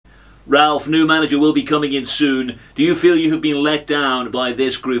Ralf, new manager will be coming in soon. Do you feel you have been let down by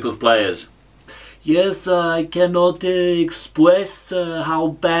this group of players? Yes, I cannot express how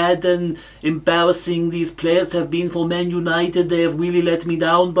bad and embarrassing these players have been for Man United. They have really let me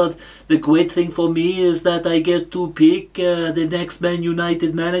down, but the great thing for me is that I get to pick the next Man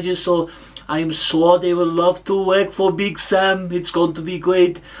United manager, so I'm sure they will love to work for Big Sam. It's going to be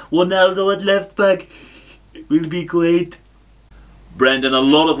great. Ronaldo at left back will be great. Brendan, a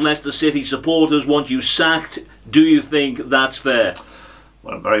lot of Leicester City supporters want you sacked. Do you think that's fair?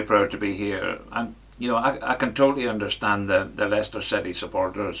 Well, I'm very proud to be here, and I can totally understand the Leicester City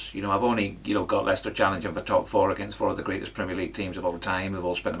supporters. I've only got Leicester challenging for top four against four of the greatest Premier League teams of all time. We've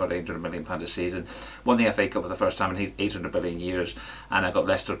all spent about £800 million a season. Won the FA Cup for the first time in 800 billion years, and I got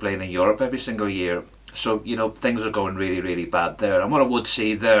Leicester playing in Europe every single year. So things are going really, really bad there. And what I would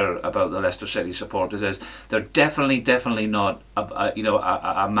say there about the Leicester City supporters is they're definitely not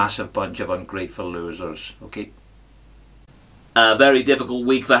a massive bunch of ungrateful losers. Okay. A very difficult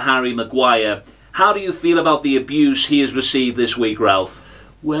week for Harry Maguire. How do you feel about the abuse he has received this week, Ralf?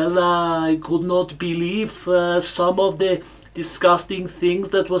 Well, I could not believe some of the disgusting things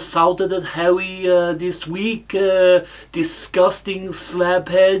that were shouted at Harry this week. Disgusting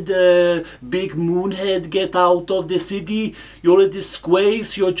slabhead, big moonhead, get out of the city. You're a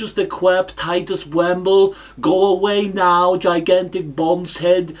disgrace, you're just a crap Titus Bramble. Go away now, gigantic bombs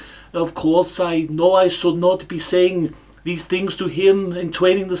head. Of course, I know I should not be saying these things to him in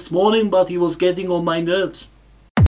training this morning, but he was getting on my nerves.